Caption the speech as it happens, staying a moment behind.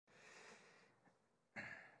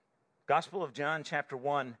Gospel of John, chapter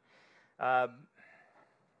 1. I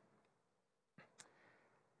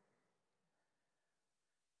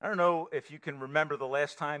don't know if you can remember the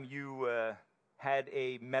last time you had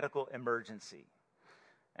a medical emergency.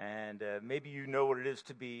 And maybe you know what it is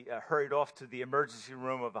to be hurried off to the emergency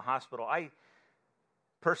room of a hospital. I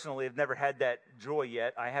personally have never had that joy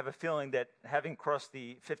yet. I have a feeling that having crossed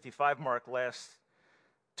the 55 mark last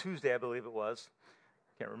Tuesday, I believe it was,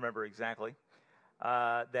 can't remember exactly,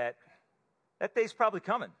 that day's probably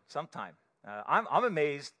coming sometime. I'm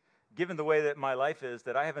amazed, given the way that my life is,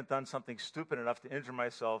 that I haven't done something stupid enough to injure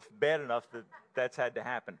myself, bad enough that that's had to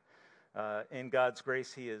happen. In God's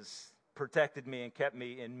grace, He has protected me and kept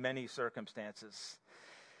me in many circumstances.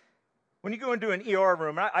 When you go into an ER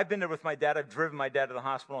room, I've been there with my dad. I've driven my dad to the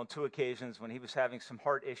hospital on 2 occasions when he was having some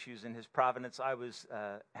heart issues in his Providence. I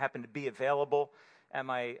happened to be available at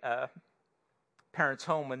my parents'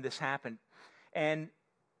 home when this happened. And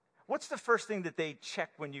what's the first thing that they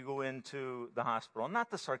check when you go into the hospital? Not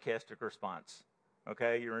the sarcastic response,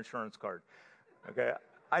 okay, your insurance card, okay?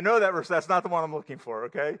 I know that's not the one I'm looking for,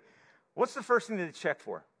 okay? What's the first thing that they check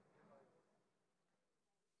for?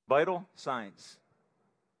 Vital signs,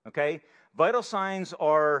 okay? Vital signs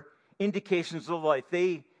are indications of life.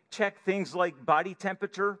 They check things like body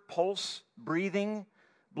temperature, pulse, breathing,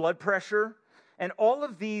 blood pressure, and all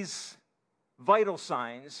of these vital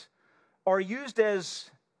signs are used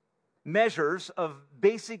as measures of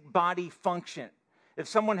basic body function. If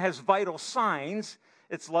someone has vital signs,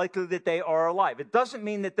 it's likely that they are alive. It doesn't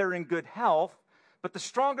mean that they're in good health, but the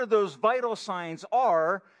stronger those vital signs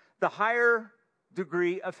are, the higher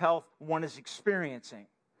degree of health one is experiencing.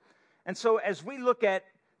 And so as we look at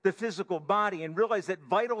the physical body and realize that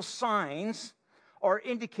vital signs are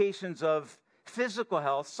indications of physical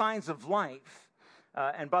health, signs of life,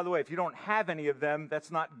 and by the way, if you don't have any of them,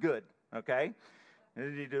 that's not good, okay? You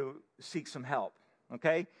need to seek some help,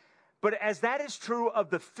 okay? But as that is true of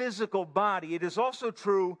the physical body, it is also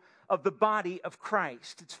true of the body of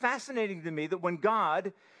Christ. It's fascinating to me that when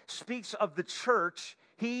God speaks of the church,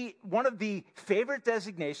 one of the favorite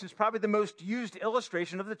designations, probably the most used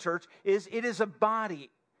illustration of the church, is it is a body.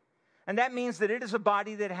 And that means that it is a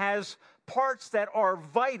body that has parts that are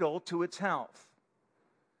vital to its health.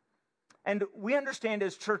 And we understand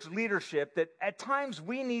as church leadership that at times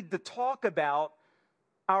we need to talk about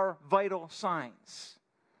our vital signs.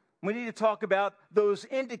 We need to talk about those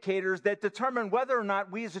indicators that determine whether or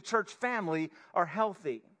not we as a church family are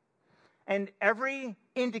healthy. And every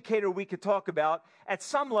indicator we could talk about, at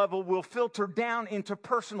some level, will filter down into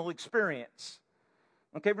personal experience.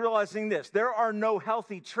 Okay, realizing this, there are no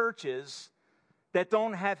healthy churches that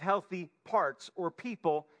don't have healthy parts or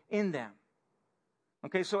people in them.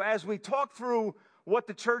 Okay, so as we talk through what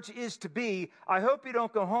the church is to be, I hope you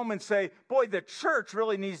don't go home and say, boy, the church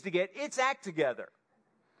really needs to get its act together.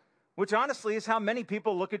 Which honestly is how many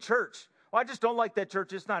people look at church. Well, I just don't like that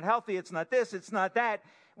church. It's not healthy. It's not this. It's not that.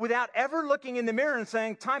 Without ever looking in the mirror and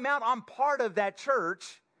saying, time out, I'm part of that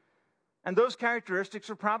church. And those characteristics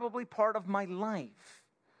are probably part of my life.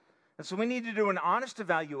 And so we need to do an honest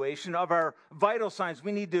evaluation of our vital signs.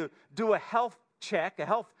 We need to do a health check, a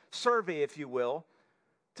health survey, if you will,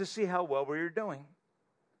 to see how well we're doing.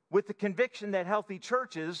 With the conviction that healthy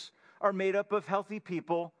churches are made up of healthy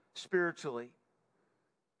people spiritually.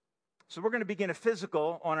 So we're going to begin a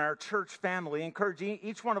physical on our church family, encouraging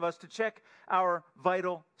each one of us to check our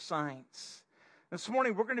vital signs. This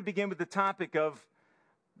morning, we're going to begin with the topic of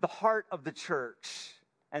the heart of the church,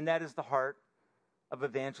 and that is the heart of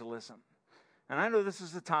evangelism. And I know this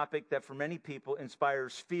is a topic that for many people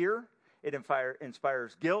inspires fear, it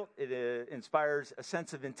inspires guilt, it inspires a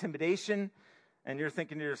sense of intimidation, and you're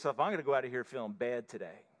thinking to yourself, I'm going to go out of here feeling bad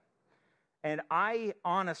today. And I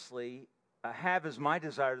honestly have as my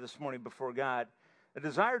desire this morning before God, a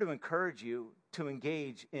desire to encourage you to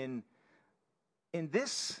engage in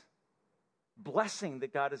this blessing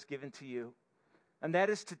that God has given to you. And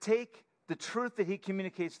that is to take the truth that He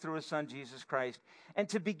communicates through His Son, Jesus Christ, and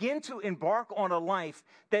to begin to embark on a life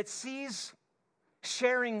that sees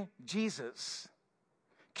sharing Jesus,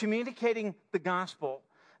 communicating the gospel,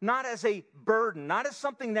 not as a burden, not as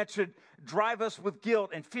something that should drive us with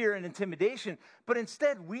guilt and fear and intimidation, but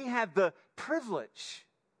instead we have the privilege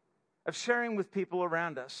of sharing with people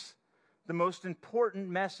around us the most important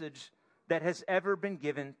message that has ever been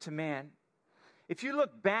given to man. If you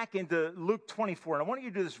look back into Luke 24, and I want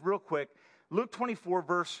you to do this real quick, Luke 24,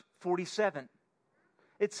 verse 47.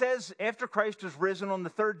 It says, after Christ was risen on the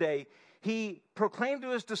third day, He proclaimed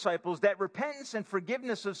to His disciples that repentance and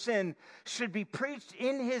forgiveness of sin should be preached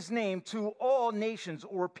in His name to all nations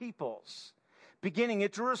or peoples, beginning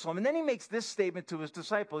at Jerusalem. And then he makes this statement to his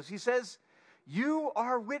disciples. He says, you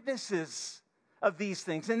are witnesses of these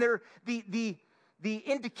things. And the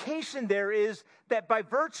indication there is that by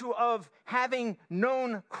virtue of having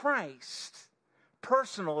known Christ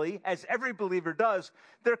personally, as every believer does,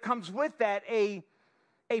 there comes with that a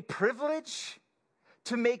privilege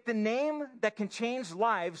to make the name that can change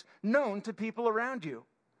lives known to people around you.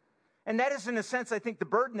 And that is, in a sense, I think, the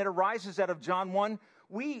burden that arises out of John 1.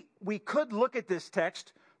 We could look at this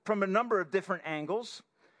text from a number of different angles.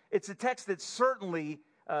 It's a text that certainly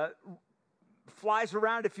flies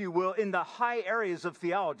around, if you will, in the high areas of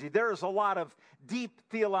theology. There is a lot of deep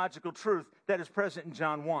theological truth that is present in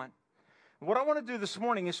John 1. What I want to do this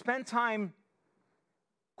morning is spend time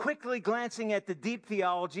quickly glancing at the deep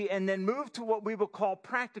theology and then move to what we will call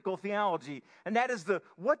practical theology. And that is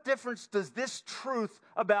what difference does this truth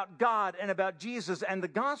about God and about Jesus and the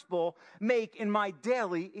gospel make in my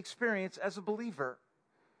daily experience as a believer?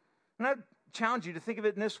 And I challenge you to think of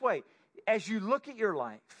it in this way. As you look at your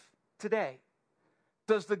life today,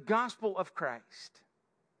 does the gospel of Christ,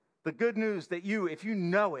 the good news that if you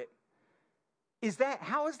know it,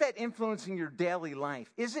 how is that influencing your daily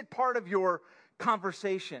life? Is it part of your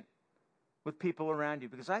conversation with people around you?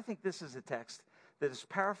 Because I think this is a text that is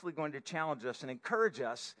powerfully going to challenge us and encourage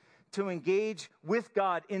us to engage with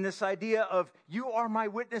God in this idea of, you are my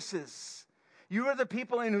witnesses. You are the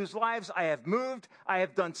people in whose lives I have moved. I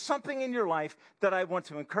have done something in your life that I want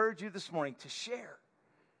to encourage you this morning to share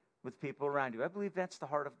with people around you. I believe that's the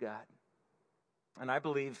heart of God. And I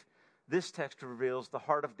believe this text reveals the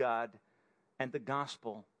heart of God and the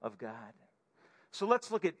gospel of God. So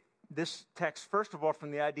let's look at this text, first of all,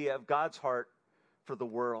 from the idea of God's heart for the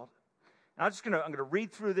world. And I'm going to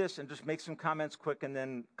read through this and just make some comments quick and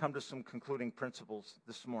then come to some concluding principles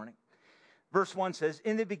this morning. Verse 1 says,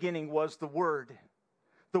 in the beginning was the Word.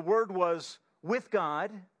 The Word was with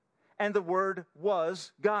God, and the Word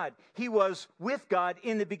was God. He was with God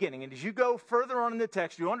in the beginning. And as you go further on in the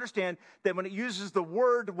text, you understand that when it uses the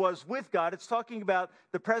Word was with God, it's talking about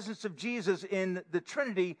the presence of Jesus in the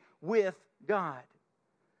Trinity with God.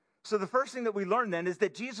 So the first thing that we learn then is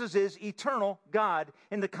that Jesus is eternal God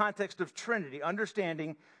in the context of Trinity,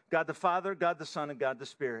 understanding God the Father, God the Son, and God the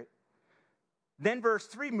Spirit. Then verse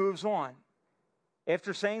 3 moves on.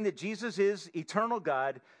 After saying that Jesus is eternal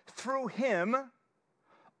God, through him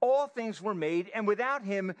all things were made, and without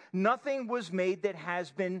him nothing was made that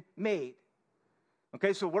has been made.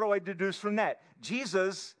 Okay, so what do I deduce from that?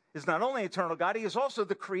 Jesus is not only eternal God, he is also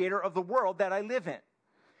the creator of the world that I live in.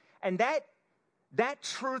 And that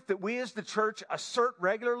truth that we as the church assert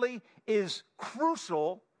regularly is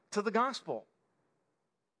crucial to the gospel.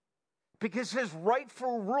 Because his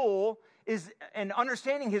rightful rule and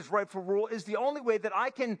understanding his rightful rule is the only way that I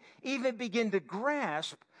can even begin to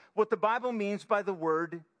grasp what the Bible means by the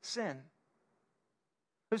word sin.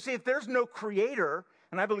 You see, if there's no creator,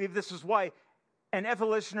 and I believe this is why an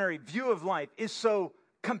evolutionary view of life is so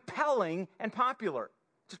compelling and popular,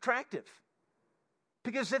 it's attractive.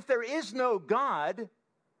 Because if there is no God,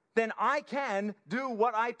 then I can do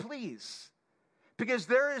what I please. Because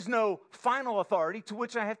there is no final authority to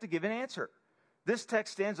which I have to give an answer. This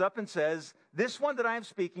text stands up and says, this one that I am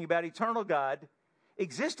speaking about, eternal God,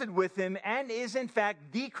 existed with him and is in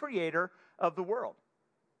fact the creator of the world.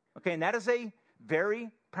 Okay, and that is a very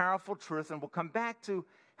powerful truth, and we'll come back to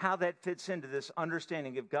how that fits into this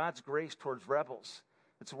understanding of God's grace towards rebels.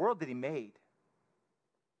 It's a world that he made,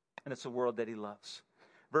 and it's a world that he loves.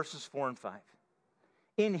 Verses 4 and 5.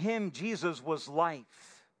 In him Jesus was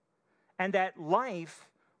life, and that life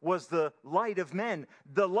was the light of men.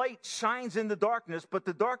 The light shines in the darkness, but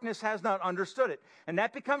the darkness has not understood it. And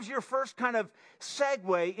that becomes your first kind of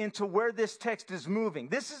segue into where this text is moving.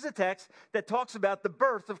 This is a text that talks about the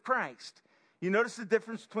birth of Christ. You notice the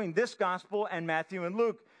difference between this gospel and Matthew and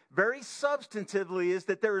Luke. Very substantively is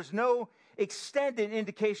that there is no extended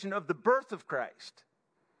indication of the birth of Christ,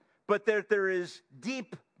 but that there is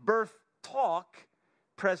deep birth talk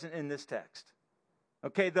present in this text.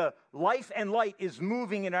 Okay, the life and light is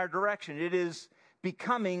moving in our direction. It is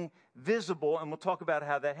becoming visible, and we'll talk about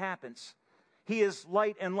how that happens. He is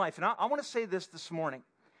light and life. And I want to say this morning.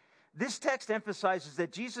 This text emphasizes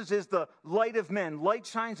that Jesus is the light of men. Light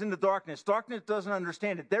shines in the darkness. Darkness doesn't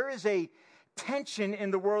understand it. There is a tension in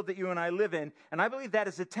the world that you and I live in, and I believe that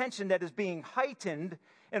is a tension that is being heightened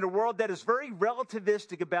in a world that is very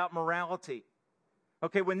relativistic about morality.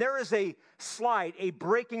 Okay, when there is a slide, a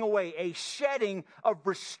breaking away, a shedding of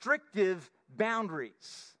restrictive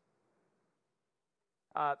boundaries,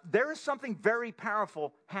 there is something very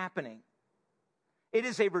powerful happening. It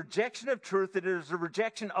is a rejection of truth. It is a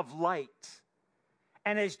rejection of light.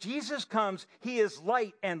 And as Jesus comes, he is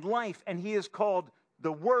light and life, and he is called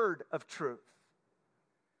the Word of truth.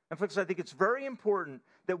 And folks, I think it's very important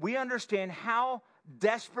that we understand how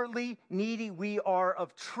desperately needy we are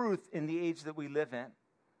of truth in the age that we live in.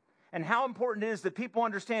 And how important it is that people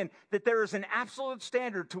understand that there is an absolute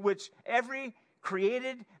standard to which every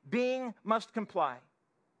created being must comply.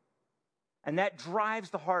 And that drives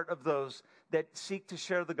the heart of those that seek to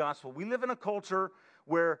share the gospel. We live in a culture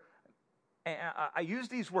where, I use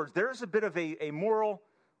these words, there is a bit of a moral,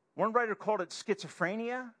 one writer called it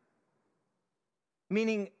schizophrenia,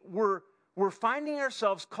 meaning we're finding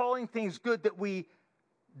ourselves calling things good that we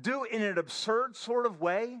do in an absurd sort of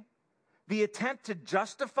way. The attempt to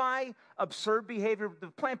justify absurd behavior, the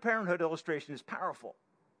Planned Parenthood illustration is powerful.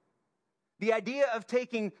 The idea of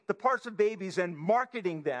taking the parts of babies and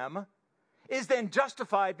marketing them is then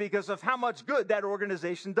justified because of how much good that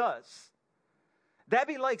organization does. That'd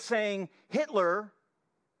be like saying Hitler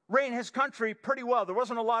ran his country pretty well. There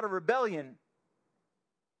wasn't a lot of rebellion.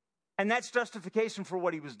 And that's justification for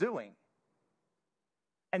what he was doing.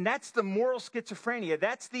 And that's the moral schizophrenia.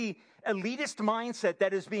 That's the elitist mindset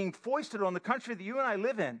that is being foisted on the country that you and I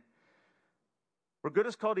live in, where good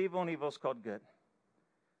is called evil and evil is called good.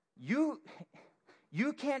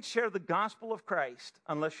 You can't share the gospel of Christ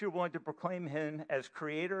unless you're willing to proclaim him as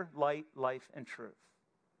creator, light, life, and truth.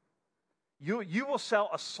 You will sell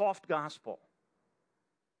a soft gospel.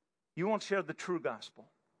 You won't share the true gospel.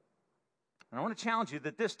 And I want to challenge you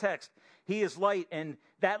that this text, he is light, and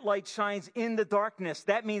that light shines in the darkness.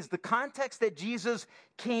 That means the context that Jesus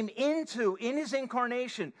came into in his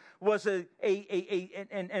incarnation was an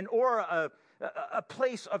aura, a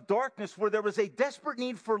place of darkness where there was a desperate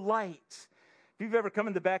need for light. If you've ever come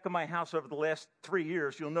in the back of my house over the last 3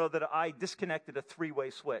 years, you'll know that I disconnected a 3-way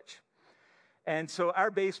switch. And so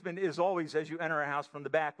our basement is always, as you enter a house from the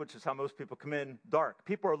back, which is how most people come in, dark.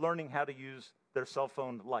 People are learning how to use their cell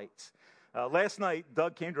phone lights. Last night,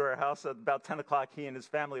 Doug came to our house at about 10 o'clock. He and his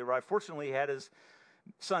family arrived. Fortunately, he had his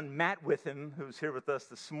son Matt with him, who's here with us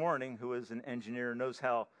this morning, who is an engineer, knows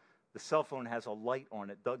how the cell phone has a light on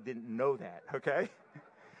it. Doug didn't know that, okay?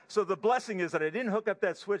 So the blessing is that I didn't hook up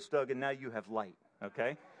that switch, Doug, and now you have light,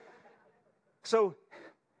 okay? So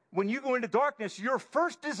when you go into darkness, your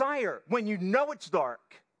first desire, when you know it's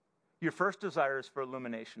dark, your first desire is for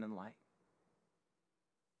illumination and light.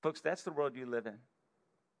 Folks, that's the world you live in,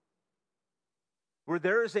 where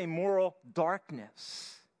there is a moral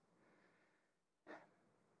darkness.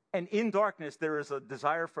 And in darkness, there is a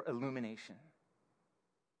desire for illumination.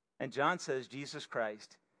 And John says Jesus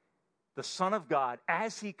Christ, the Son of God,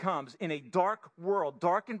 as he comes in a dark world,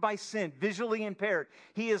 darkened by sin, visually impaired,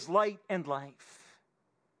 he is light and life.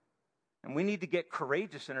 And we need to get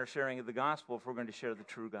courageous in our sharing of the gospel if we're going to share the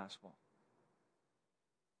true gospel.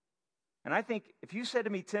 And I think if you said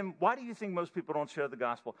to me, Tim, why do you think most people don't share the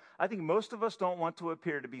gospel? I think most of us don't want to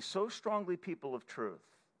appear to be so strongly people of truth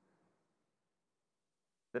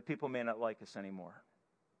that people may not like us anymore.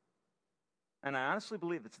 And I honestly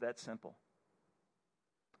believe it's that simple.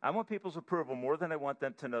 I want people's approval more than I want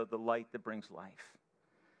them to know the light that brings life.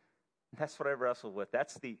 That's what I wrestle with.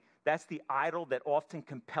 That's the idol that often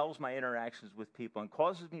compels my interactions with people and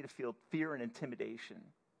causes me to feel fear and intimidation,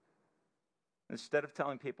 instead of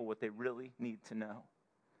telling people what they really need to know.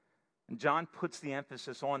 And John puts the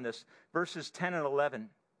emphasis on this. Verses 10 and 11,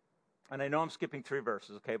 and I know I'm skipping 3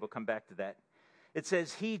 verses, okay, we'll come back to that. It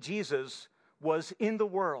says, he, Jesus, was in the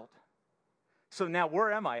world. So now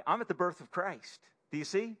where am I? I'm at the birth of Christ. Do you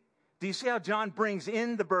see? Do you see how John brings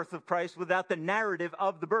in the birth of Christ without the narrative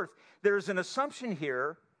of the birth? There's an assumption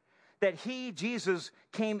here that he, Jesus,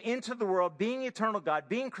 came into the world being eternal God,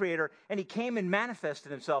 being creator, and he came and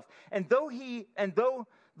manifested himself. And though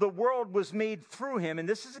the world was made through him, and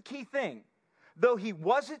this is a key thing, though he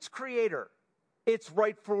was its creator, its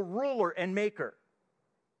rightful ruler and maker,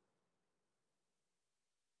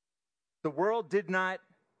 the world did not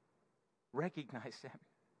recognize him.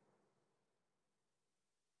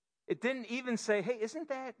 It didn't even say, hey, isn't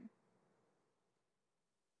that?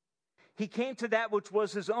 He came to that which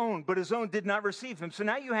was his own, but his own did not receive him. So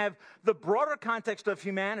now you have the broader context of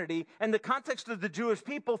humanity and the context of the Jewish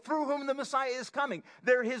people through whom the Messiah is coming.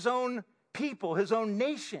 They're his own people, his own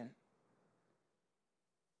nation.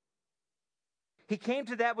 He came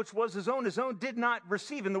to that which was his own did not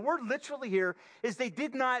receive. And the word literally here is they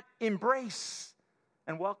did not embrace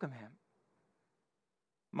and welcome him.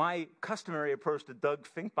 My customary approach to Doug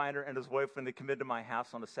Finkbeiner and his wife when they come into my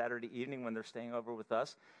house on a Saturday evening when they're staying over with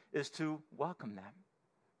us is to welcome them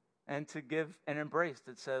and to give an embrace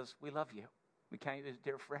that says, we love you. We count you as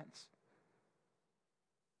dear friends.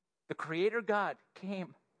 The Creator God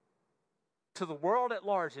came to the world at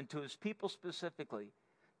large and to his people specifically,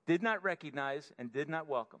 did not recognize and did not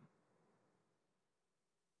welcome.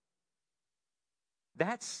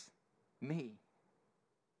 That's me,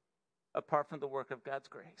 apart from the work of God's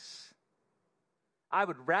grace. I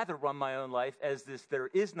would rather run my own life as if there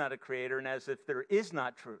is not a creator and as if there is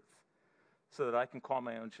not truth, so that I can call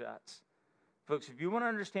my own shots. Folks, if you want to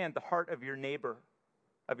understand the heart of your neighbor,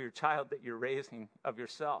 of your child that you're raising, of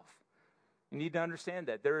yourself, you need to understand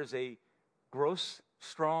that there is a gross,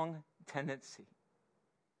 strong tendency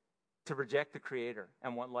to reject the Creator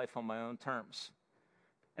and want life on my own terms.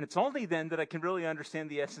 And it's only then that I can really understand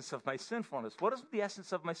the essence of my sinfulness. What is the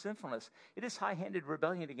essence of my sinfulness? It is high-handed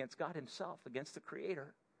rebellion against God himself, against the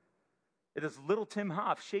Creator. It is little Tim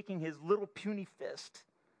Hoff shaking his little puny fist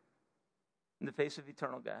in the face of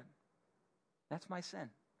eternal God. That's my sin.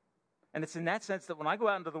 And it's in that sense that when I go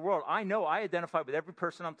out into the world, I know I identify with every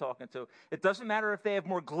person I'm talking to. It doesn't matter if they have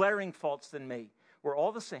more glaring faults than me. We're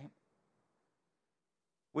all the same.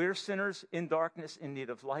 We're sinners in darkness in need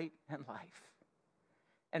of light and life.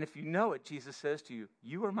 And if you know it, Jesus says to you,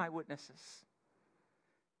 you are my witnesses.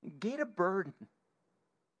 Get a burden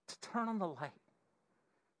to turn on the light.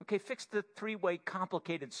 Okay, fix the three-way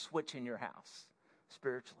complicated switch in your house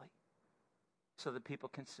spiritually so that people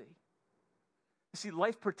can see. You see,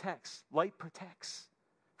 light protects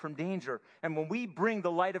from danger. And when we bring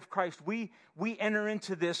the light of Christ, we enter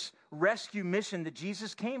into this rescue mission that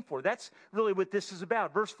Jesus came for. That's really what this is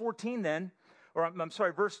about. Verse 14 then,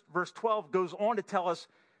 verse 12 goes on to tell us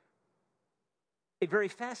a very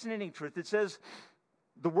fascinating truth. It says,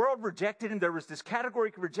 the world rejected him. There was this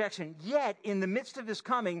categorical rejection. Yet, in the midst of his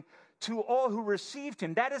coming, to all who received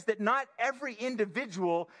him, that is that not every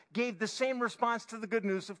individual gave the same response to the good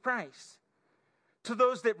news of Christ. To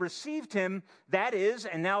those that received him, that is,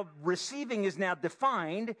 and now receiving is now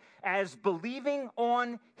defined as believing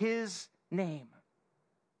on his name.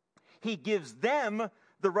 He gives them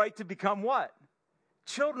the right to become what?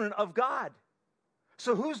 Children of God.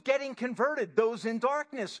 So who's getting converted? Those in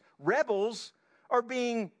darkness. Rebels are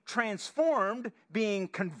being transformed, being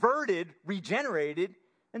converted, regenerated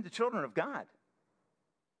into children of God.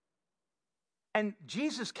 And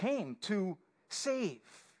Jesus came to save.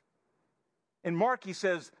 In Mark, he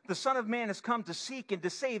says, the Son of Man has come to seek and to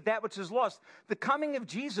save that which is lost. The coming of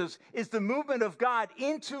Jesus is the movement of God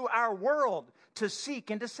into our world to seek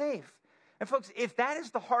and to save. And folks, if that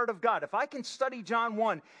is the heart of God, if I can study John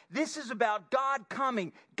 1, this is about God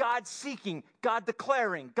coming, God seeking, God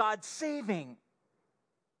declaring, God saving.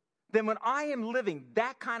 Then when I am living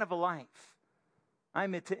that kind of a life,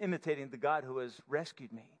 I'm imitating the God who has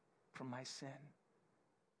rescued me from my sin.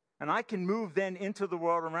 And I can move then into the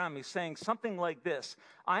world around me saying something like this: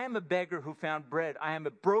 I am a beggar who found bread. I am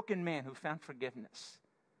a broken man who found forgiveness.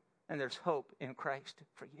 And there's hope in Christ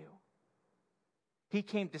for you. He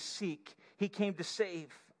came to seek. He came to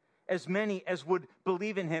save as many as would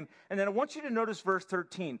believe in him. And then I want you to notice verse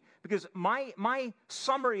 13, because my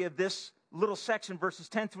summary of this little section, verses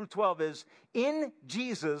 10 through 12, is in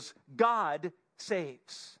Jesus, God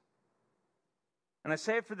saves. And I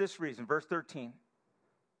say it for this reason. Verse 13.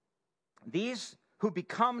 These who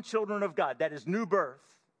become children of God, that is new birth,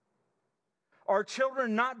 are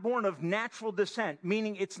children not born of natural descent,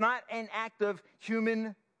 meaning it's not an act of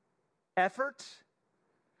human effort.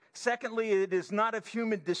 Secondly, it is not of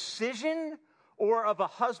human decision or of a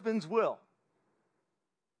husband's will.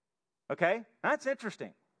 Okay? That's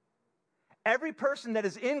interesting. Every person that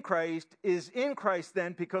is in Christ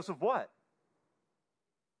then because of what?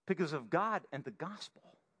 Because of God and the gospel.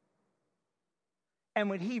 And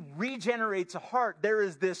when he regenerates a heart, there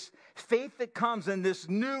is this faith that comes and this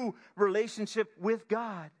new relationship with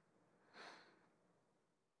God.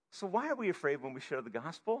 So why are we afraid when we share the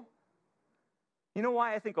gospel? You know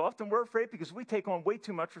why I think often we're afraid? Because we take on way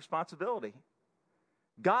too much responsibility.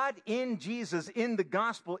 God in Jesus, in the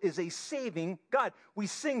gospel, is a saving God. We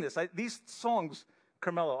sing this. These songs,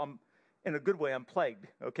 Carmelo, in a good way, I'm plagued,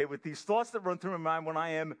 okay, with these thoughts that run through my mind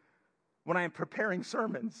when I am preparing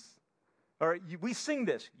sermons. All right, we sing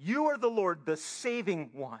this. You are the Lord, the saving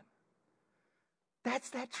one. That's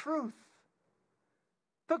that truth.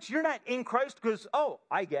 Folks, you're not in Christ because,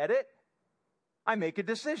 I get it. I make a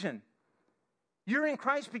decision. You're in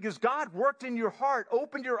Christ because God worked in your heart,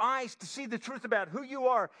 opened your eyes to see the truth about who you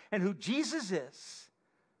are and who Jesus is.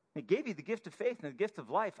 He gave you the gift of faith and the gift of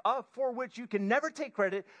life, for which you can never take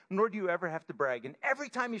credit, nor do you ever have to brag. And every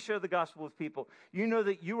time you share the gospel with people, you know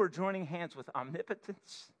that you are joining hands with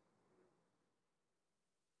omnipotence.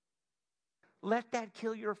 Let that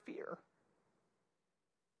kill your fear.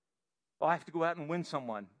 I have to go out and win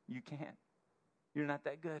someone. You can't. You're not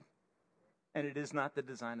that good. And it is not the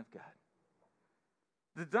design of God.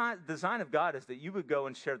 The design of God is that you would go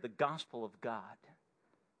and share the gospel of God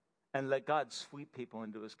and let God sweep people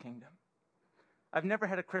into his kingdom. I've never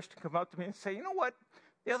had a Christian come up to me and say, you know what?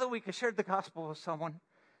 The other week I shared the gospel with someone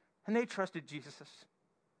and they trusted Jesus.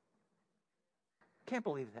 Can't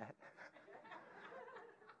believe that.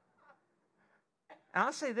 And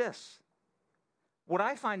I'll say this. What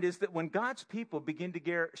I find is that when God's people begin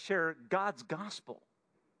to share God's gospel,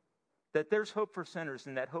 that there's hope for sinners,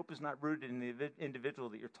 and that hope is not rooted in the individual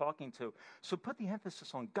that you're talking to. So put the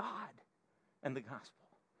emphasis on God and the gospel.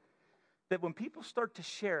 That when people start to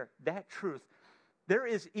share that truth, there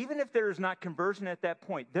is, even if there is not conversion at that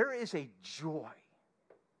point, there is a joy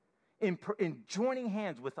in joining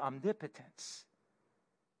hands with omnipotence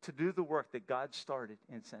to do the work that God started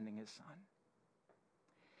in sending his Son.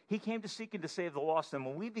 He came to seek and to save the lost. And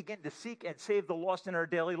when we begin to seek and save the lost in our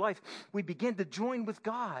daily life, we begin to join with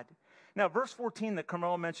God. Now, verse 14 that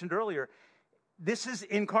Carmelo mentioned earlier, this is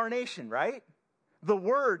incarnation, right? The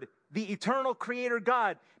Word, the eternal Creator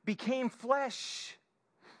God, became flesh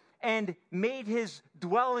and made his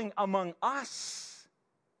dwelling among us.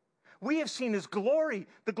 We have seen his glory,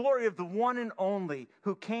 the glory of the one and only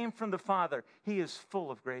who came from the Father. He is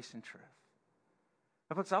full of grace and truth.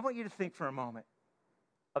 Now, folks, I want you to think for a moment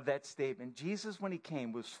of that statement. Jesus, when he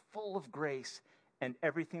came, was full of grace and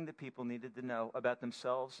everything that people needed to know about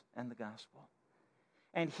themselves and the gospel.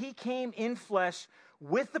 And he came in flesh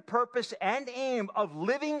with the purpose and aim of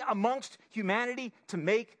living amongst humanity to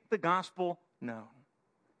make the gospel known.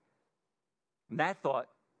 And that thought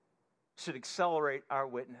should accelerate our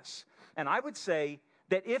witness. And I would say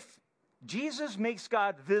that if Jesus makes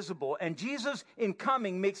God visible, and Jesus in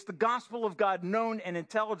coming makes the gospel of God known and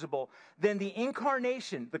intelligible, then the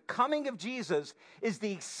incarnation, the coming of Jesus, is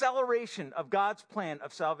the acceleration of God's plan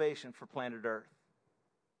of salvation for planet Earth.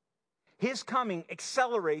 His coming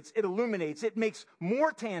accelerates, it illuminates, it makes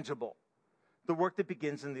more tangible the work that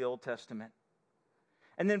begins in the Old Testament.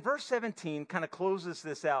 And then verse 17 kind of closes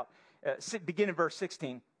this out. Begin in verse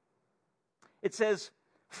 16. It says,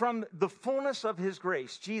 from the fullness of his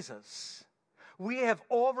grace, Jesus, we have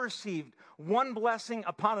all received one blessing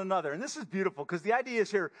upon another. And this is beautiful because the idea is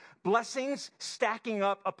here, blessings stacking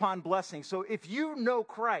up upon blessings. So if you know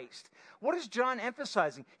Christ, what is John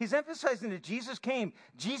emphasizing? He's emphasizing that Jesus came.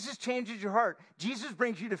 Jesus changes your heart. Jesus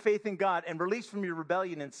brings you to faith in God and release from your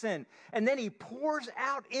rebellion and sin. And then he pours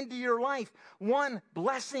out into your life one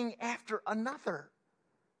blessing after another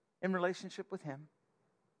in relationship with him.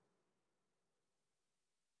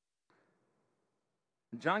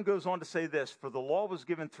 John goes on to say this, for the law was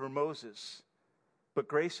given through Moses, but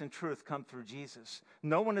grace and truth come through Jesus.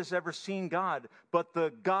 No one has ever seen God, but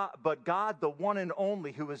God, the one and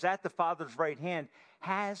only, who is at the Father's right hand,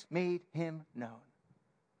 has made him known.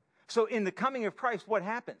 So in the coming of Christ, what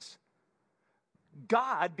happens?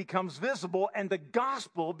 God becomes visible and the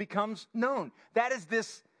gospel becomes known. That is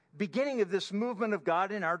this beginning of this movement of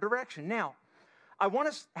God in our direction. Now, I want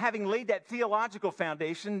us, having laid that theological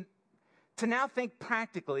foundation, to now think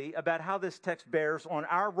practically about how this text bears on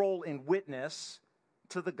our role in witness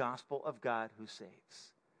to the gospel of God who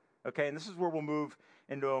saves. Okay, and this is where we'll move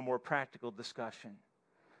into a more practical discussion.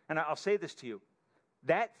 And I'll say this to you.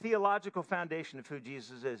 That theological foundation of who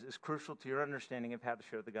Jesus is crucial to your understanding of how to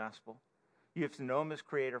share the gospel. You have to know him as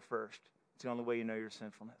creator first. It's the only way you know your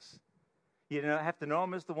sinfulness. You have to know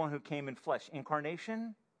him as the one who came in flesh.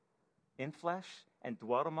 Incarnation, in flesh, and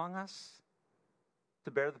dwelt among us to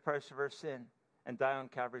bear the price of our sin and die on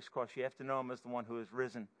Calvary's cross. You have to know him as the one who is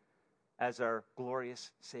risen as our glorious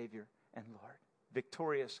Savior and Lord,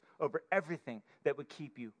 victorious over everything that would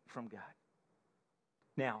keep you from God.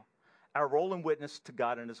 Now, our role in witness to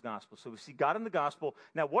God and his gospel. So we see God in the gospel.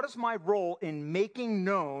 Now, what is my role in making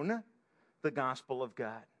known the gospel of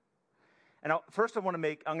God? And first I'm going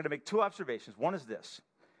to make two observations. One is this: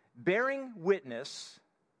 bearing witness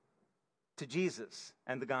to Jesus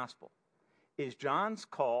and the gospel is John's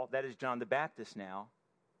call, that is John the Baptist now,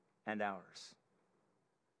 and ours.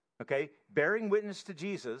 Okay? Bearing witness to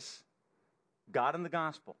Jesus, God and the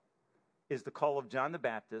gospel, is the call of John the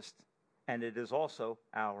Baptist, and it is also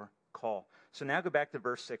our call. So now go back to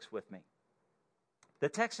verse 6 with me. The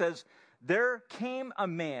text says, there came a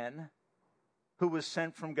man who was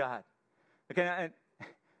sent from God. Okay, and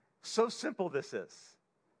so simple this is.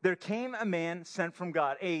 There came a man sent from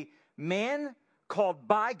God, a man called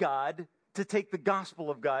by God to take the gospel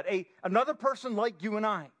of God. Another person like you and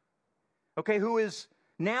I, okay, who is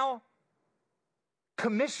now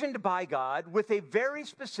commissioned by God with a very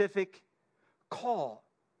specific call.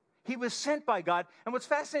 He was sent by God. And what's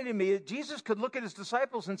fascinating to me is Jesus could look at his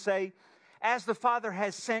disciples and say, as the Father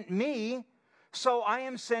has sent me, so I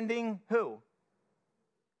am sending who?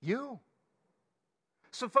 You.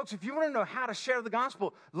 So, folks, if you want to know how to share the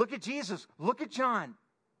gospel, look at Jesus, look at John,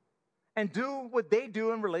 and do what they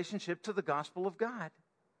do in relationship to the gospel of God.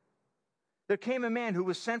 There came a man who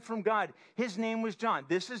was sent from God. His name was John.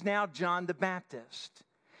 This is now John the Baptist.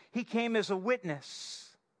 He came as a witness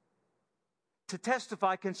to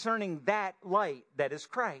testify concerning that light that is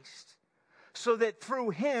Christ, so that through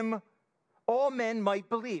him all men might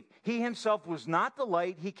believe. He himself was not the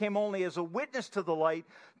light. He came only as a witness to the light.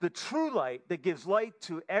 The true light that gives light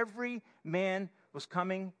to every man was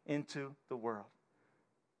coming into the world.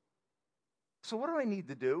 So what do I need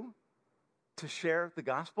to do to share the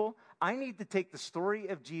gospel? I need to take the story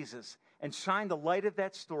of Jesus and shine the light of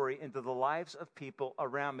that story into the lives of people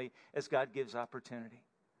around me as God gives opportunity.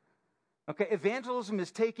 Okay, evangelism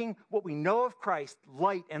is taking what we know of Christ,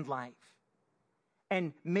 light and life,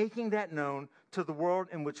 and making that known to the world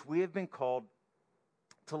in which we have been called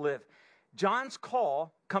to live. John's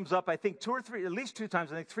call comes up, I think, at least two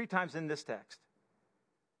times, I think 3 times in this text.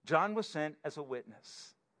 John was sent as a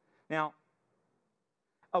witness. Now,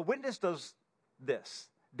 a witness does this.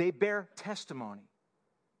 They bear testimony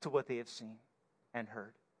to what they have seen and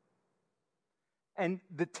heard. And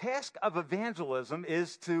the task of evangelism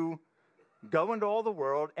is to go into all the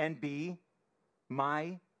world and be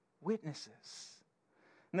my witnesses.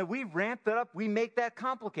 Now, we ramp that up. We make that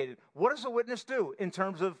complicated. What does a witness do in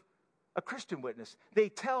terms of a Christian witness? They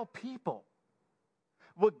tell people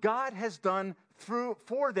what God has done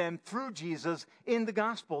for them through Jesus in the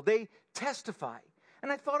gospel. They testify.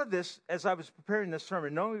 And I thought of this as I was preparing this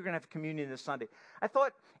sermon, knowing we were going to have communion this Sunday. I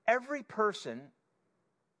thought every person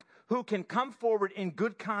who can come forward in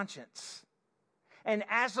good conscience and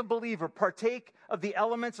as a believer partake of the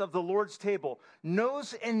elements of the Lord's table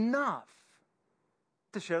knows enough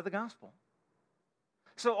to share the gospel.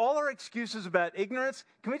 So all our excuses about ignorance,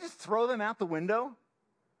 can we just throw them out the window?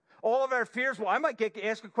 All of our fears, well, I might get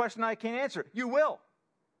asked a question I can't answer. You will.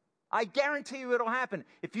 I guarantee you it'll happen.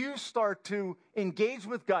 If you start to engage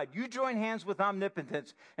with God, you join hands with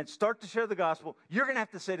omnipotence and start to share the gospel, you're going to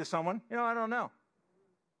have to say to someone, I don't know.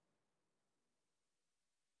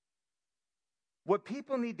 What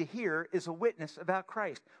people need to hear is a witness about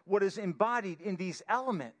Christ. What is embodied in these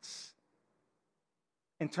elements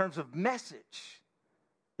in terms of message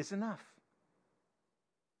is enough.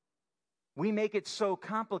 We make it so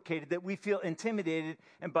complicated that we feel intimidated,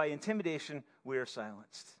 and by intimidation, we are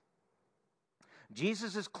silenced.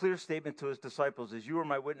 Jesus' clear statement to his disciples is, you are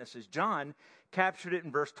my witnesses. John captured it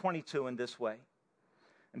in verse 22 in this way.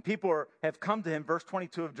 And people have come to him, verse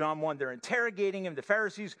 22 of John 1. They're interrogating him, the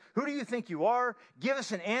Pharisees. Who do you think you are? Give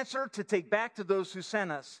us an answer to take back to those who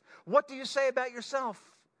sent us. What do you say about yourself?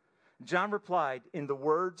 John replied in the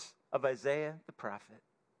words of Isaiah the prophet.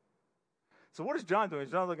 So what is John doing?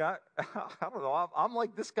 John's like, I don't know. I'm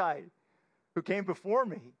like this guy who came before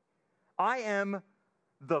me. I am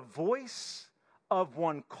the voice of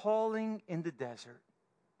one calling in the desert.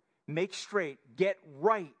 Make straight, get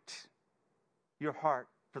right your heart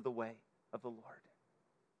for the way of the Lord.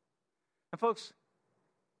 And folks,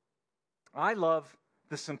 I love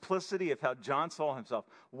the simplicity of how John saw himself.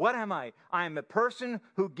 What am I? I am a person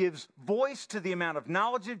who gives voice to the amount of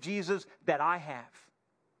knowledge of Jesus that I have.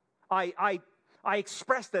 I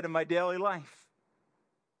express that in my daily life.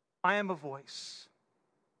 I am a voice.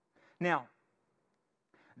 Now,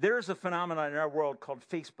 there is a phenomenon in our world called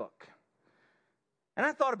Facebook. And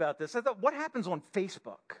I thought about this. I thought, what happens on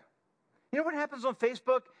Facebook? You know what happens on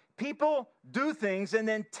Facebook? People do things and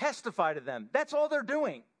then testify to them. That's all they're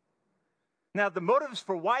doing. Now, the motives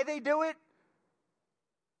for why they do it,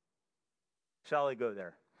 shall I go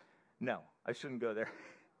there? No, I shouldn't go there.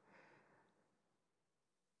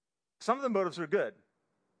 Some of the motives are good.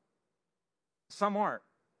 Some aren't.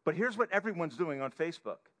 But here's what everyone's doing on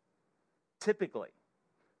Facebook. Typically,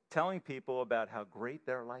 telling people about how great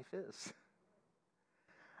their life is.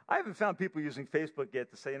 I haven't found people using Facebook yet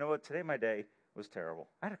to say, you know what, today my day was terrible.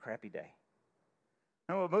 I had a crappy day.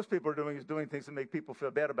 And what most people are doing is doing things that make people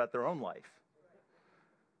feel bad about their own life.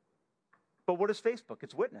 But what is Facebook?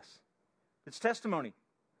 It's witness. It's testimony.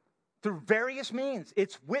 Through various means.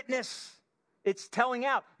 It's witness. It's telling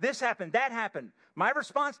out. This happened, that happened. My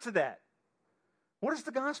response to that. What is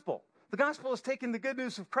the gospel? The gospel is taking the good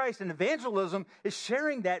news of Christ, and evangelism is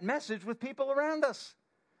sharing that message with people around us.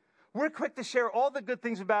 We're quick to share all the good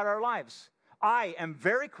things about our lives. I am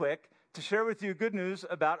very quick to share with you good news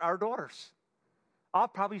about our daughters. I'll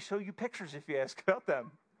probably show you pictures if you ask about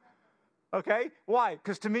them. Okay? Why?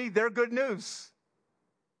 Because to me, they're good news.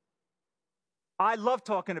 I love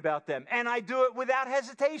talking about them, and I do it without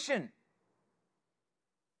hesitation.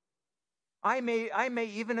 I may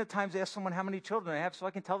even at times ask someone how many children I have so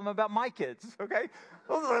I can tell them about my kids, okay?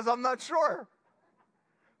 Otherwise, I'm not sure.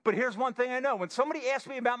 But here's one thing I know. When somebody asks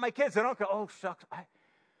me about my kids, I don't go, oh, shucks. I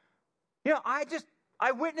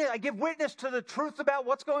give witness to the truth about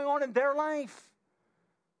what's going on in their life.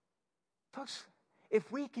 Folks,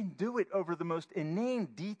 if we can do it over the most inane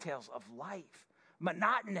details of life,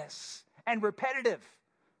 monotonous and repetitive,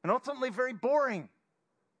 and ultimately very boring,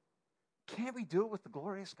 can't we do it with the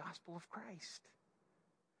glorious gospel of Christ?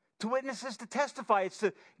 To witness is to testify. It's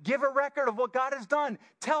to give a record of what God has done.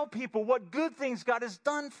 Tell people what good things God has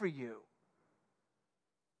done for you.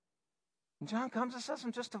 And John comes and says,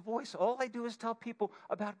 I'm just a voice. All I do is tell people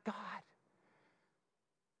about God.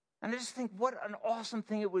 And I just think what an awesome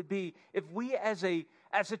thing it would be if we as a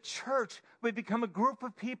church would become a group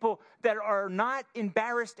of people that are not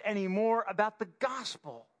embarrassed anymore about the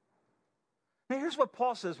gospel. Now here's what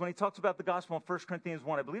Paul says when he talks about the gospel in 1 Corinthians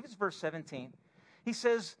 1. I believe it's verse 17. He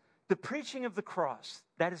says, the preaching of the cross,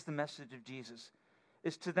 that is the message of Jesus,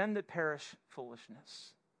 is to them that perish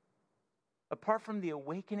foolishness. Apart from the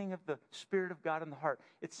awakening of the Spirit of God in the heart,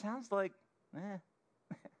 it sounds like,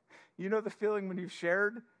 you know the feeling when you've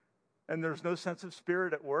shared and there's no sense of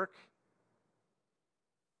Spirit at work?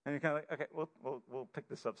 And you're kind of like, okay, we'll pick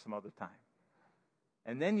this up some other time.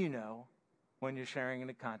 And then you know when you're sharing in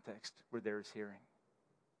a context where there is hearing.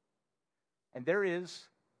 And there is,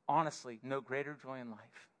 honestly, no greater joy in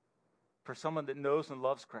life for someone that knows and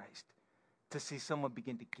loves Christ to see someone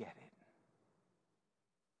begin to get it.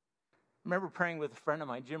 I remember praying with a friend of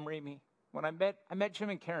mine, Jim Reamy. When I met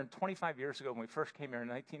Jim and Karen 25 years ago when we first came here in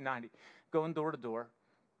 1990, going door to door.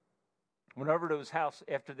 Went over to his house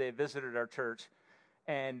after they visited our church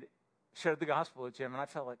and shared the gospel with Jim. And I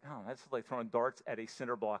felt like, oh, that's like throwing darts at a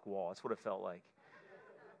cinder block wall. That's what it felt like.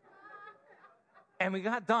 And we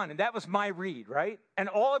got done, and that was my read, right? And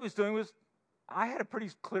all I was doing was, I had a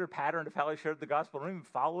pretty clear pattern of how I shared the gospel. I don't even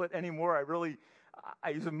follow it anymore. I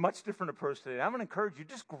use a much different approach today. I'm going to encourage you,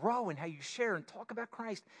 just grow in how you share and talk about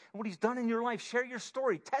Christ and what he's done in your life. Share your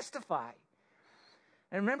story. Testify.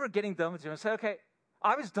 And I remember getting done with Jim. I said, okay,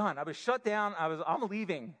 I was done. I was shut down. I'm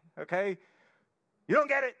leaving, okay? You don't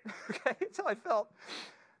get it, okay? That's how I felt.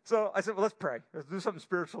 So I said, well, let's pray. Let's do something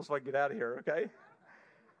spiritual so I can get out of here, okay?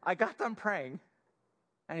 I got done praying,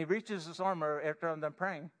 and he reaches his arm after I'm done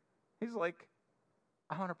praying. He's like,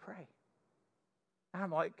 I want to pray. And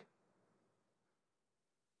I'm like,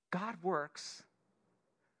 God works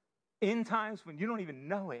in times when you don't even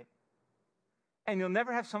know it. And you'll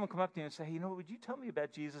never have someone come up to you and say, hey, would you tell me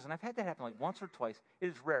about Jesus? And I've had that happen like once or twice. It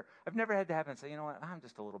is rare. I've never had that happen and say, you know what, I'm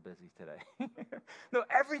just a little busy today. No,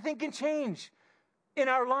 everything can change in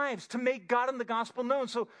our lives to make God and the gospel known.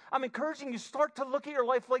 So I'm encouraging you, start to look at your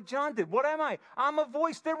life like John did. What am I? I'm a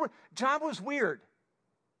voice. John was weird.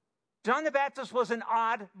 John the Baptist was an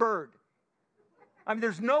odd bird. I mean,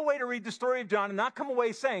 there's no way to read the story of John and not come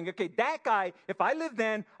away saying, okay, that guy, if I lived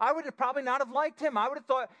then, I would have probably not have liked him. I would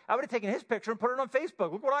have taken his picture and put it on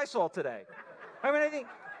Facebook. Look what I saw today. I mean, I think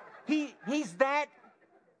he's that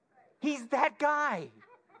guy.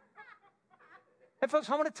 And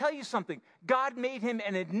folks, I want to tell you something. God made him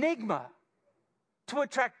an enigma to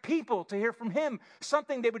attract people to hear from him,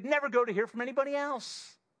 something they would never go to hear from anybody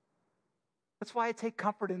else. That's why I take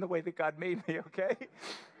comfort in the way that God made me, okay?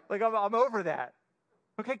 Like, I'm over that.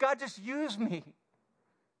 Okay, God, just use me.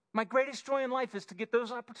 My greatest joy in life is to get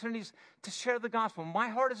those opportunities to share the gospel. My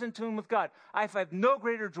heart is in tune with God. I have no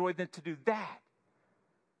greater joy than to do that.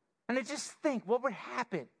 And I just think what would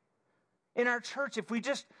happen in our church if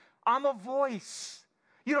I'm a voice.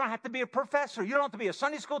 You don't have to be a professor. You don't have to be a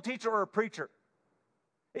Sunday school teacher or a preacher.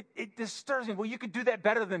 It disturbs me. Well, you could do that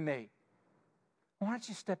better than me. Why don't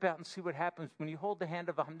you step out and see what happens when you hold the hand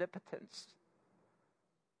of omnipotence?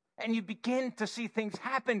 And you begin to see things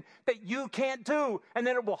happen that you can't do, and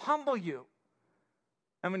then it will humble you.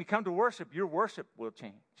 And when you come to worship, your worship will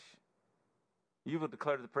change. You will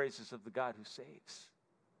declare the praises of the God who saves.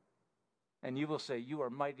 And you will say, you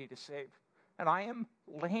are mighty to save. And I am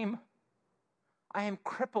lame. I am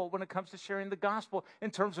crippled when it comes to sharing the gospel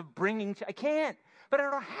in terms of I can't, but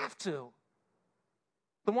I don't have to.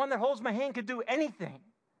 The one that holds my hand can do anything.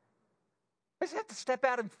 I just have to step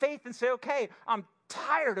out in faith and say, okay, I'm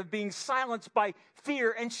tired of being silenced by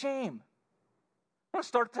fear and shame. I want to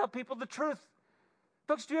start to tell people the truth.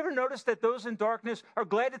 Folks, do you ever notice that those in darkness are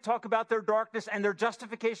glad to talk about their darkness and their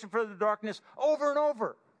justification for the darkness over and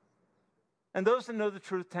over? And those that know the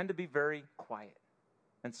truth tend to be very quiet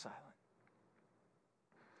and silent.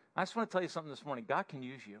 I just want to tell you something this morning. God can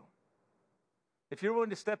use you. If you're willing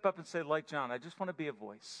to step up and say, like John, I just want to be a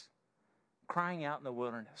voice crying out in the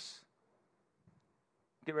wilderness.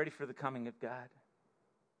 Get ready for the coming of God.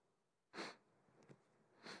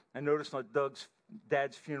 I noticed on Doug's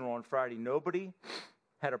dad's funeral on Friday, nobody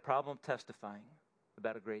had a problem testifying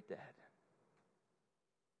about a great dad.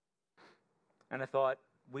 And I thought,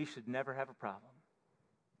 we should never have a problem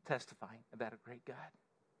testifying about a great God,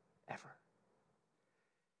 ever.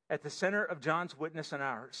 At the center of John's witness and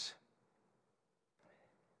ours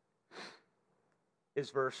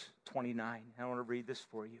is verse 29. I want to read this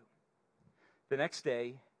for you. The next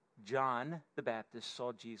day, John the Baptist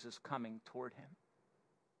saw Jesus coming toward him.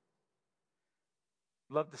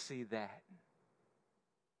 Love to see that.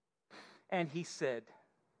 And he said,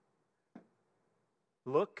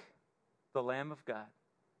 "Look, the Lamb of God,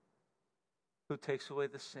 who takes away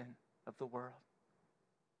the sin of the world."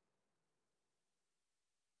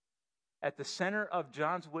 At the center of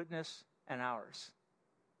John's witness and ours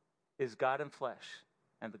is God in flesh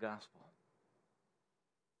and the gospel.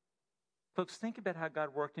 Folks, think about how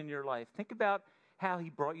God worked in your life. Think about how he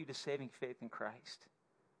brought you to saving faith in Christ,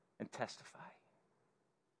 and testify.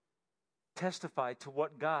 Testify to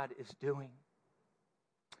what God is doing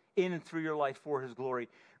in and through your life for his glory,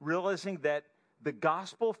 realizing that the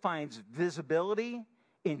gospel finds visibility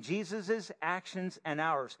in Jesus' actions and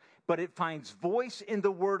ours, but it finds voice in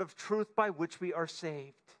the word of truth by which we are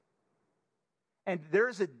saved. And there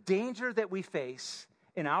is a danger that we face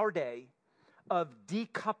in our day of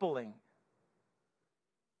decoupling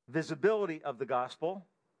visibility of the gospel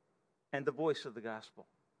and the voice of the gospel.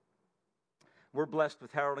 We're blessed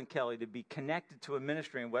with Harold and Kelly to be connected to a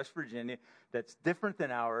ministry in West Virginia that's different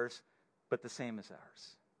than ours, but the same as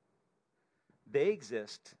ours. They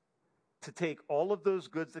exist to take all of those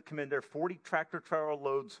goods that come in there, 40 tractor trailer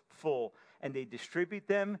loads full, and they distribute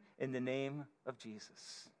them in the name of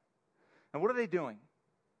Jesus. And what are they doing?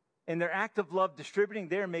 In their act of love distributing,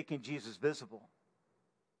 they're making Jesus visible.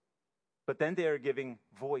 But then they are giving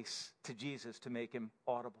voice to Jesus to make him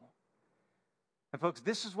audible. And folks,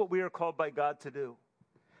 this is what we are called by God to do.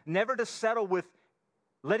 Never to settle with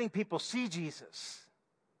letting people see Jesus,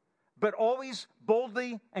 but always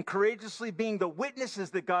boldly and courageously being the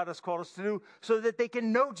witnesses that God has called us to do so that they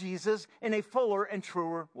can know Jesus in a fuller and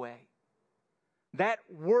truer way. That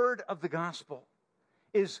word of the gospel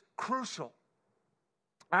is crucial.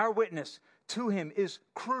 Our witness to him is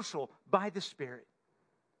crucial by the Spirit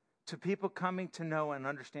to people coming to know and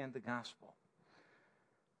understand the gospel.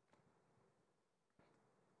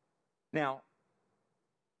 Now,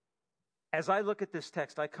 as I look at this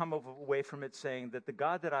text, I come away from it saying that the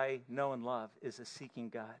God that I know and love is a seeking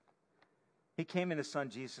God. He came in his Son,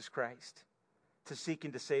 Jesus Christ, to seek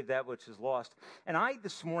and to save that which is lost. And I,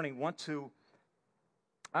 this morning, want to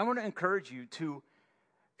encourage you to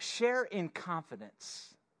share in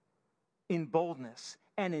confidence, in boldness,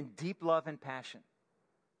 and in deep love and passion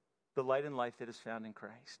the light and life that is found in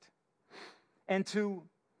Christ. And to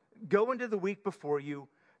go into the week before you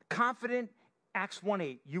confident, Acts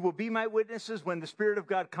 1:8, you will be my witnesses when the Spirit of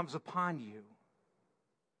God comes upon you.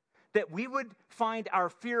 That we would find our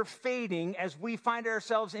fear fading as we find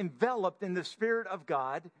ourselves enveloped in the Spirit of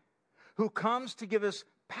God, who comes to give us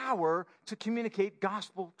power to communicate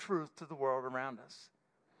gospel truth to the world around us.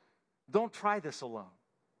 Don't try this alone,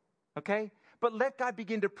 okay? But let God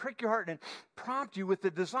begin to prick your heart and prompt you with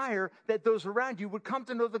the desire that those around you would come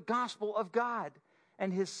to know the gospel of God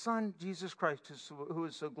and his Son, Jesus Christ, who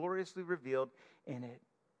is so gloriously revealed in it.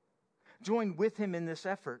 Join with him in this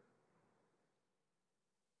effort.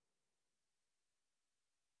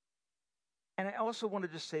 And I also want to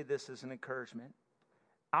just say this as an encouragement.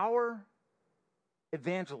 Our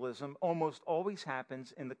evangelism almost always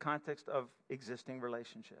happens in the context of existing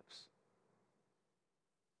relationships.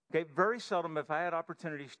 Okay, very seldom have I had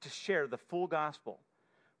opportunities to share the full gospel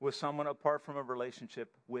with someone apart from a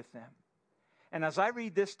relationship with them. And as I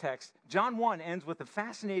read this text, John 1 ends with a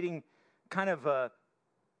fascinating kind of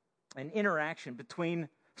an interaction between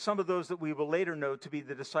some of those that we will later know to be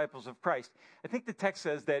the disciples of Christ. I think the text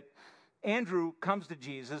says that Andrew comes to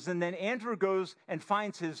Jesus, and then Andrew goes and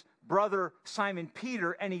finds his brother Simon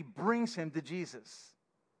Peter, and he brings him to Jesus.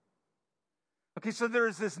 Okay, so there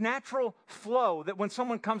is this natural flow that when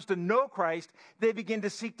someone comes to know Christ, they begin to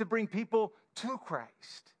seek to bring people to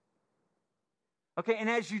Christ. Okay, and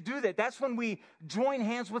as you do that, that's when we join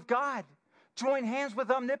hands with God, join hands with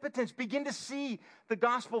omnipotence, begin to see the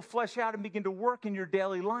gospel flesh out and begin to work in your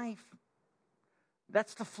daily life.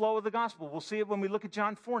 That's the flow of the gospel. We'll see it when we look at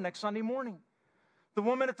John 4 next Sunday morning. The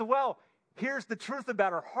woman at the well hears the truth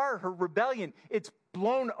about her heart, her rebellion. It's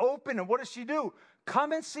blown open, and what does she do?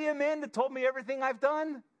 Come and see a man that told me everything I've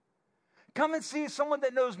done. Come and see someone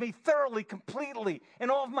that knows me thoroughly, completely, in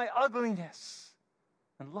all of my ugliness,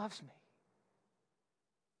 and loves me.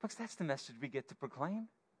 Folks, that's the message we get to proclaim.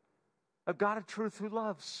 A God of truth who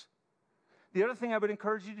loves. The other thing I would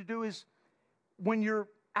encourage you to do is when you're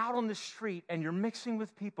out on the street and you're mixing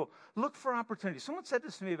with people, look for opportunities. Someone said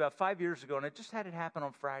this to me about 5 years ago, and I just had it happen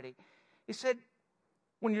on Friday. He said,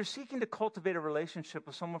 when you're seeking to cultivate a relationship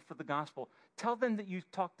with someone for the gospel, tell them that you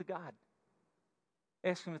talk to God.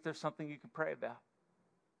 Ask them if there's something you can pray about.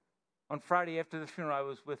 On Friday after the funeral, I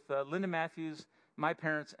was with Linda Matthews, my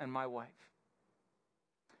parents, and my wife.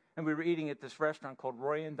 And we were eating at this restaurant called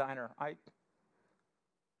Royan Diner. I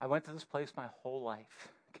went to this place my whole life.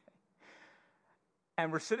 Okay.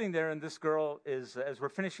 And we're sitting there, and this girl is, as we're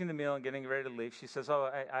finishing the meal and getting ready to leave, she says,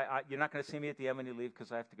 you're not going to see me at the end when you leave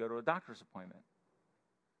because I have to go to a doctor's appointment.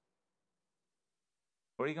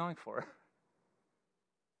 What are you going for?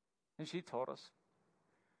 And she told us.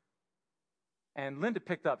 And Linda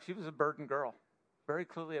picked up. She was a burdened girl, very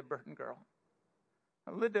clearly a burdened girl.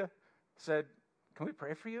 And Linda said, can we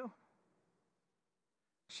pray for you?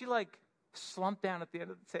 She slumped down at the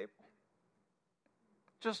end of the table,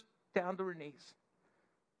 just down to her knees,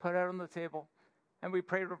 put it out on the table, and we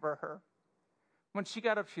prayed over her. When she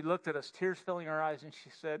got up, she looked at us, tears filling her eyes, and she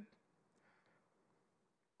said,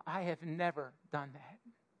 I have never done that.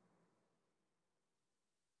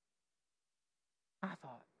 I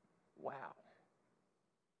thought, wow.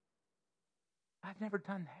 I've never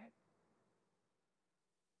done that.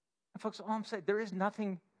 And folks, all I'm saying, there is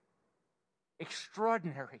nothing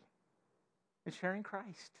extraordinary in sharing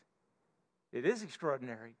Christ. It is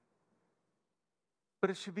extraordinary. But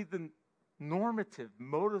it should be the normative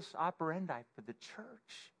modus operandi for the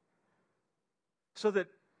church. So that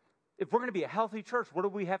if we're going to be a healthy church, what do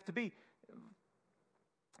we have to be?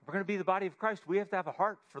 If we're going to be the body of Christ, we have to have a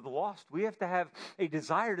heart for the lost. We have to have a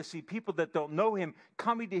desire to see people that don't know Him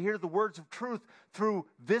coming to hear the words of truth through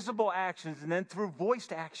visible actions and then through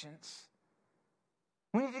voiced actions.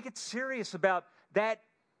 We need to get serious about that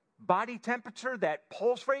body temperature, that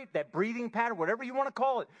pulse rate, that breathing pattern, whatever you want to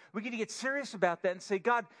call it. We need to get serious about that and say,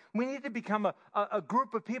 God, we need to become a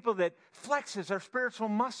group of people that flexes our spiritual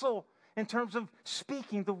muscle in terms of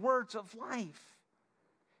speaking the words of life.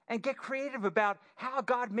 And get creative about how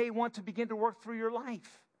God may want to begin to work through your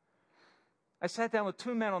life. I sat down with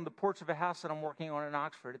two men on the porch of a house that I'm working on in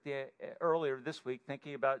Oxford earlier this week,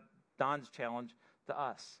 thinking about Don's challenge to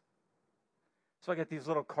us. So I got these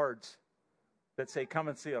little cards that say, come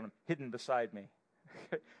and see on them, hidden beside me.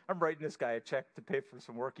 I'm writing this guy a check to pay for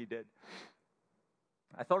some work he did.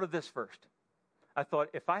 I thought of this first. I thought,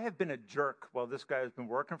 if I have been a jerk while this guy has been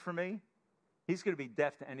working for me, he's going to be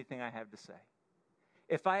deaf to anything I have to say.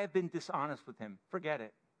 If I have been dishonest with him, forget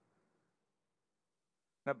it.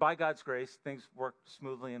 Now, by God's grace, things worked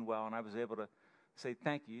smoothly and well, and I was able to say,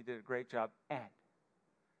 thank you, you did a great job. And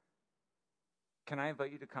can I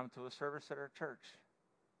invite you to come to a service at our church?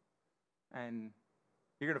 And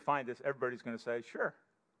you're going to find this, everybody's going to say, sure.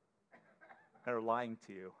 They're lying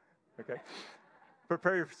to you, okay?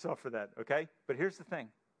 Prepare yourself for that, okay? But here's the thing.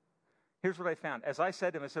 Here's what I found. As I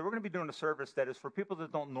said to him, I said, we're going to be doing a service that is for people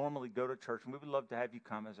that don't normally go to church, and we would love to have you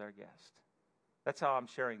come as our guest. That's how I'm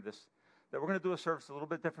sharing this, that we're going to do a service a little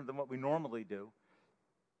bit different than what we normally do,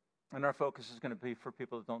 and our focus is going to be for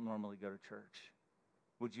people that don't normally go to church.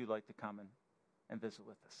 Would you like to come and visit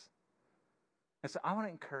with us? And so I want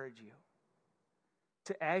to encourage you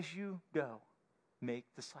to, as you go, make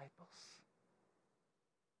disciples.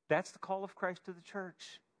 That's the call of Christ to the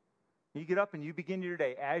church. You get up and you begin your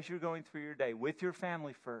day as you're going through your day with your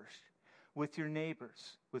family first, with your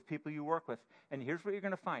neighbors, with people you work with. And here's what you're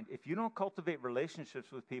going to find. If you don't cultivate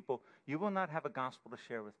relationships with people, you will not have a gospel to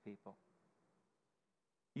share with people.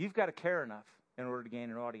 You've got to care enough in order to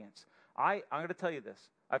gain an audience. I'm going to tell you this.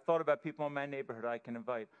 I've thought about people in my neighborhood I can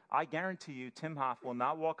invite. I guarantee you Tim Hoff will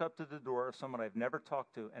not walk up to the door of someone I've never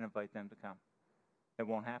talked to and invite them to come. It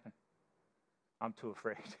won't happen. I'm too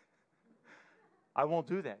afraid. I won't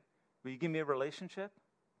do that. Will you give me a relationship?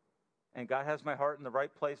 And God has my heart in the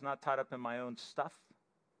right place, not tied up in my own stuff.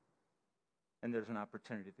 And there's an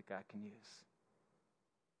opportunity that God can use.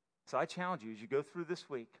 So I challenge you, as you go through this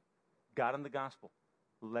week, God and the gospel,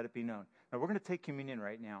 let it be known. Now, we're going to take communion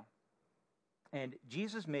right now. And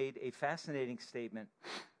Jesus made a fascinating statement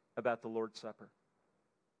about the Lord's Supper.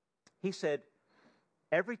 He said,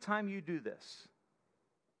 every time you do this,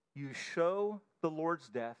 you show the Lord's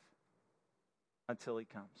death until He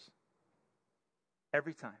comes.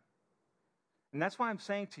 Every time. And that's why I'm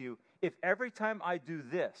saying to you, if every time I do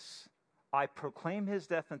this, I proclaim His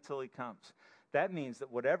death until He comes, that means that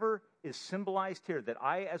whatever is symbolized here that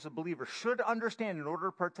I as a believer should understand in order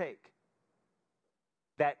to partake,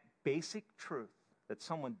 that basic truth that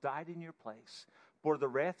someone died in your place, bore the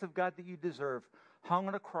wrath of God that you deserve, hung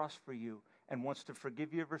on a cross for you and wants to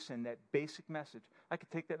forgive you of your sin, that basic message. I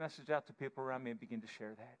could take that message out to people around me and begin to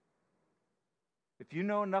share that. If you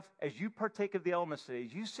know enough, as you partake of the elements today,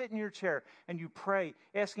 as you sit in your chair and you pray,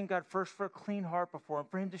 asking God first for a clean heart before Him,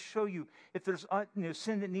 for Him to show you if there's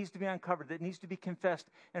sin that needs to be uncovered, that needs to be confessed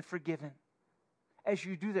and forgiven. As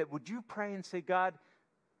you do that, would you pray and say, God,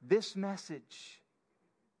 this message,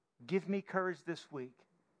 give me courage this week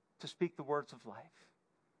to speak the words of life.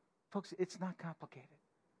 Folks, it's not complicated.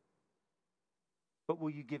 But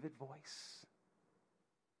will you give it voice?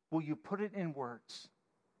 Will you put it in words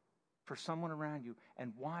for someone around you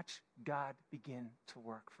and watch God begin to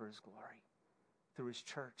work for His glory through His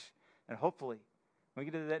church? And hopefully, when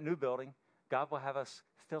we get to that new building, God will have us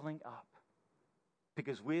filling up,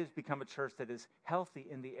 because we have become a church that is healthy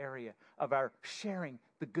in the area of our sharing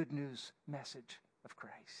the good news message of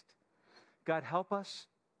Christ. God, help us